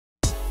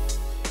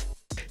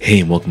Hey,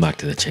 and welcome back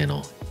to the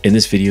channel. In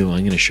this video,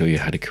 I'm going to show you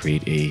how to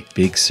create a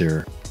Big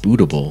Sur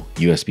bootable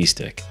USB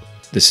stick.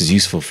 This is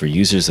useful for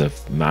users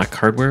of Mac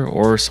hardware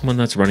or someone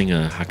that's running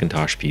a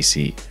Hackintosh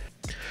PC.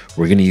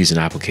 We're going to use an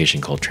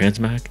application called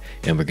Transmac,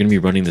 and we're going to be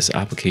running this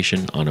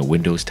application on a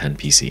Windows 10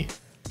 PC.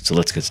 So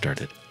let's get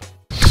started.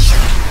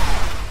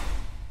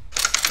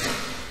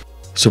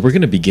 So we're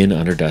going to begin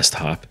on our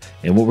desktop,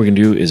 and what we're going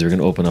to do is we're going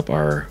to open up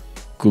our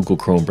Google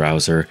Chrome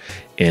browser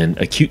and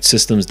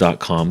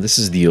acutesystems.com. This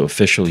is the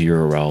official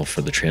URL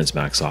for the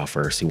Transmac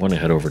software. So you want to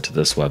head over to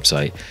this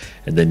website,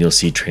 and then you'll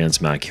see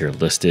Transmac here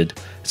listed.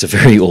 It's a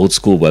very old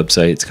school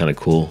website. It's kind of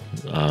cool.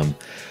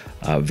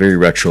 Very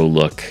retro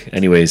look.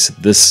 Anyways,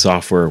 this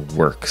software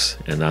works,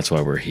 and that's why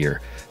we're here.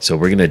 So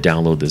we're going to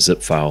download the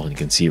zip file, and you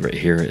can see right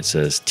here it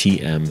says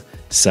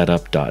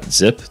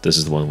tmsetup.zip. This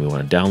is the one we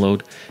want to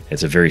download.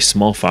 It's a very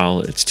small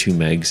file. It's 2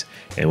 megs,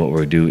 and what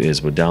we'll do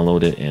is we'll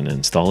download it and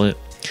install it.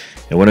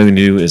 And what I'm going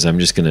to do is I'm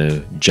just going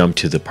to jump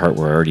to the part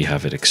where I already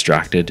have it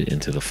extracted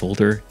into the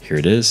folder. Here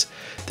it is.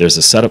 There's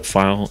a setup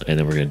file, and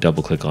then we're going to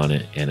double click on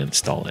it and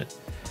install it.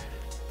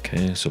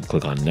 Okay, so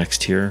click on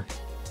next here,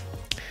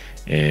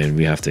 and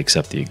we have to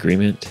accept the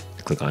agreement.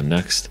 Click on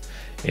next,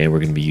 and we're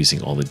going to be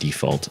using all the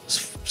default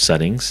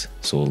settings.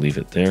 So we'll leave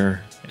it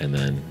there, and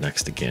then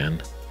next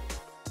again.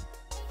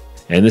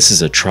 And this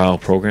is a trial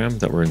program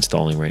that we're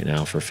installing right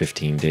now for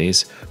 15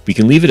 days. We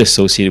can leave it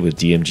associated with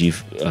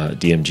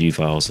DMG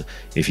files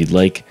if you'd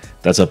like.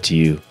 That's up to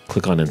you.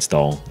 Click on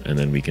install, and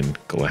then we can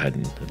go ahead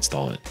and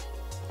install it.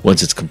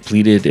 Once it's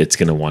completed, it's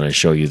going to want to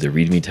show you the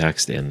README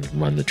text and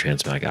run the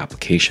Transmac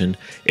application.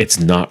 It's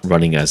not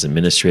running as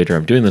administrator.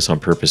 I'm doing this on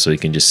purpose so you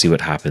can just see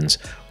what happens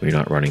when you're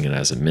not running it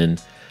as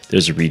admin.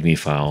 There's a README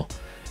file,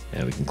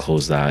 and we can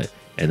close that.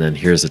 And then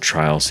here's the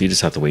trial. So you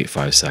just have to wait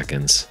 5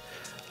 seconds.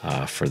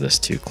 For this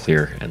to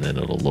clear, and then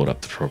it'll load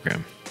up the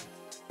program.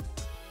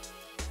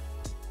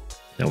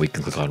 Now we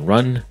can click on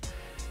run,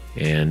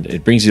 and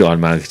it brings you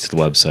automatically to the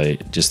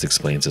website. It just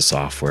explains the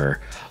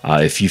software.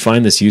 If you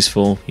find this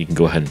useful, you can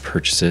go ahead and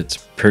purchase it. It's a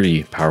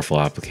pretty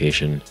powerful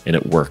application, and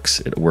it works.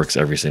 It works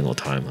every single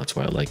time. That's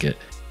why I like it.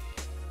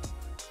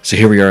 So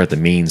here we are at the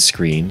main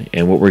screen,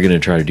 and what we're going to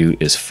try to do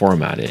is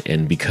format it.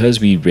 And because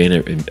we ran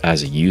it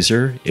as a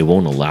user, it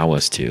won't allow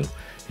us to.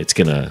 It's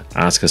going to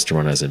ask us to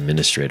run as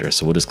administrator.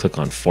 So we'll just click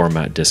on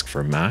Format Disk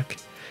for Mac.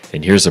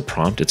 And here's a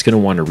prompt. It's going to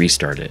want to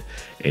restart it.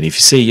 And if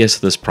you say yes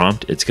to this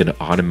prompt, it's going to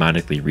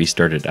automatically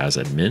restart it as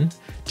admin.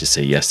 Just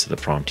say yes to the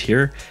prompt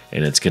here,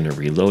 and it's going to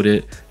reload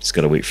it. Just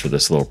got to wait for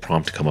this little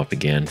prompt to come up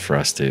again for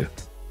us to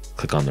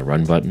click on the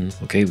run button.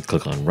 Okay, we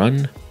click on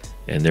run,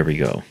 and there we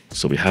go.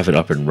 So we have it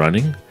up and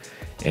running.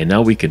 And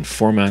now we can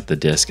format the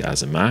disk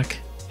as a Mac.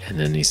 And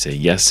then you say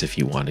yes if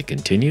you want to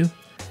continue.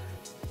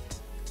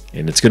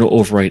 And it's going to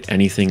overwrite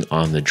anything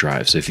on the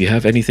drive. So if you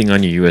have anything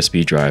on your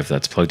USB drive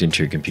that's plugged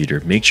into your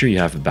computer, make sure you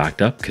have it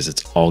backed up because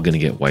it's all going to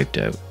get wiped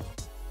out.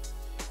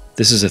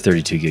 This is a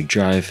 32 gig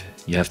drive.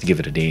 You have to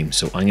give it a name.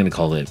 So I'm going to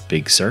call it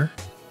Big Sur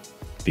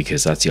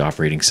because that's the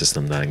operating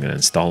system that I'm going to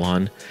install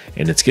on.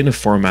 And it's going to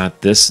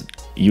format this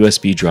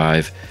USB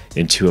drive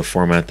into a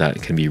format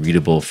that can be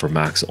readable for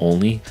Macs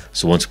only.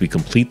 So once we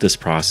complete this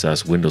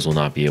process, Windows will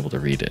not be able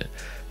to read it.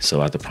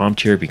 So at the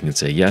prompt here, we can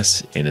say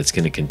yes, and it's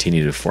going to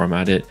continue to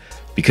format it.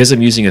 Because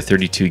I'm using a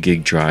 32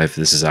 gig drive,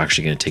 this is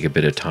actually going to take a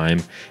bit of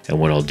time, and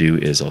what I'll do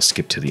is I'll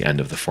skip to the end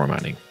of the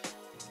formatting.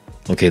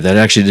 Okay, that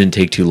actually didn't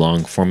take too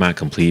long. Format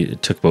complete.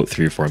 It took about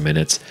 3 or 4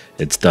 minutes.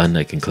 It's done.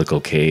 I can click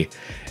OK.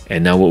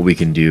 And now what we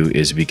can do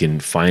is we can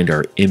find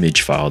our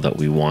image file that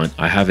we want.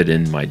 I have it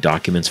in my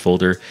documents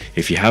folder.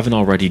 If you haven't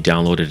already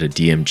downloaded a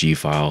DMG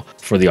file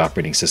for the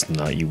operating system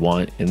that you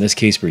want, in this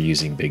case we're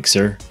using Big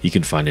Sur, you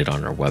can find it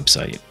on our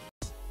website.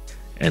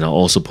 And I'll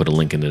also put a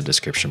link in the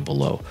description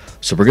below.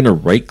 So we're going to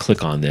right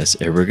click on this,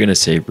 and we're going to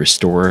say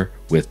restore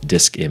with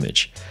disk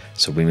image.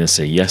 So we're going to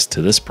say yes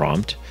to this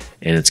prompt,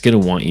 and it's going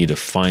to want you to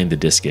find the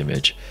disk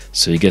image.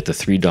 So you get the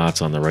 3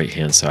 dots on the right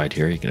hand side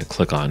here. You're going to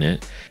click on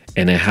it,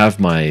 and I have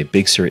my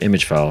Big Sur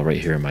image file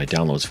right here in my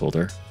downloads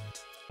folder.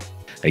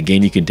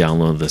 Again, you can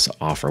download this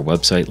off our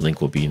website. Link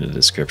will be in the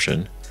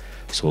description.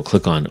 So we'll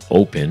click on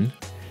open.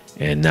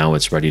 And now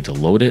it's ready to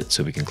load it,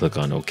 so we can click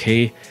on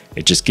OK.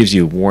 It just gives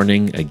you a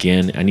warning.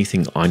 Again,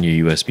 anything on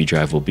your USB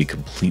drive will be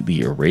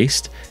completely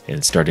erased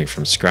and starting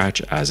from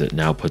scratch as it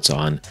now puts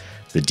on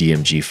the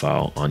DMG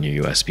file on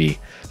your USB.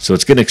 So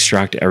it's going to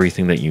extract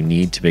everything that you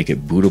need to make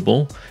it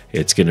bootable.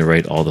 It's going to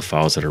write all the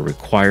files that are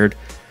required.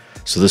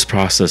 So this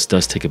process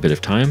does take a bit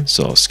of time,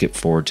 so I'll skip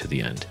forward to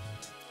the end.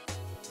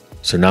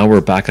 So now we're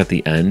back at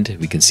the end.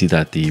 We can see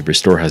that the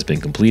restore has been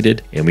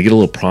completed, and we get a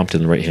little prompt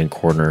in the right hand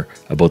corner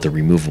about the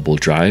removable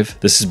drive.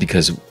 This is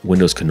because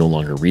Windows can no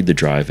longer read the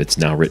drive. It's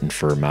now written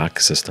for Mac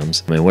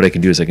systems. And what I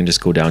can do is I can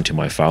just go down to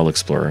my file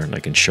explorer and I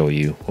can show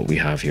you what we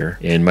have here.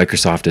 And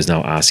Microsoft is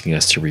now asking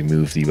us to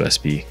remove the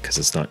USB because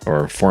it's not,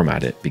 or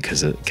format it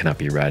because it cannot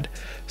be read.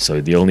 So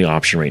the only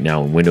option right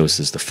now in Windows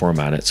is to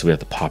format it. So we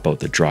have to pop out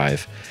the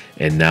drive.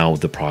 And now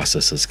the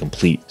process is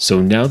complete.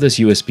 So now this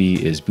USB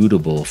is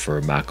bootable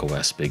for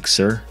macOS Big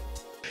Sur.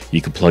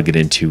 You can plug it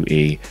into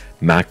a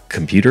Mac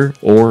computer,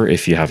 or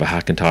if you have a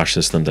Hackintosh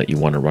system that you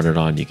want to run it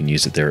on, you can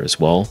use it there as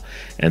well.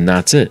 And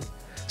that's it.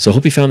 So I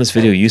hope you found this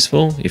video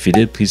useful. If you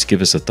did, please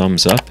give us a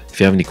thumbs up. If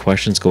you have any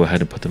questions, go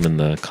ahead and put them in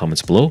the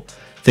comments below.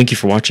 Thank you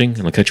for watching,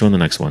 and I'll catch you on the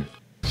next one.